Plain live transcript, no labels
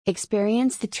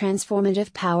Experience the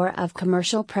transformative power of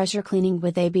commercial pressure cleaning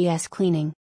with ABS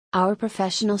Cleaning. Our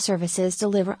professional services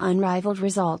deliver unrivaled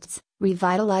results,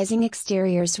 revitalizing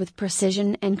exteriors with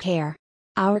precision and care.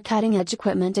 Our cutting-edge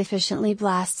equipment efficiently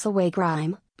blasts away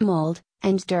grime, mold,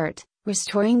 and dirt,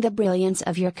 restoring the brilliance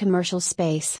of your commercial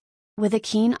space. With a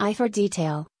keen eye for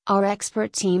detail, our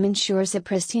expert team ensures a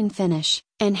pristine finish,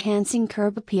 enhancing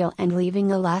curb appeal and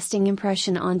leaving a lasting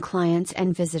impression on clients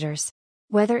and visitors.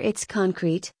 Whether it's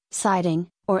concrete, siding,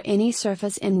 or any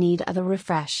surface in need of a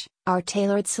refresh, our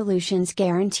tailored solutions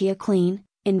guarantee a clean,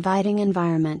 inviting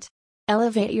environment.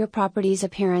 Elevate your property's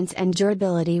appearance and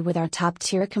durability with our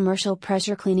top-tier commercial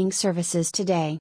pressure cleaning services today.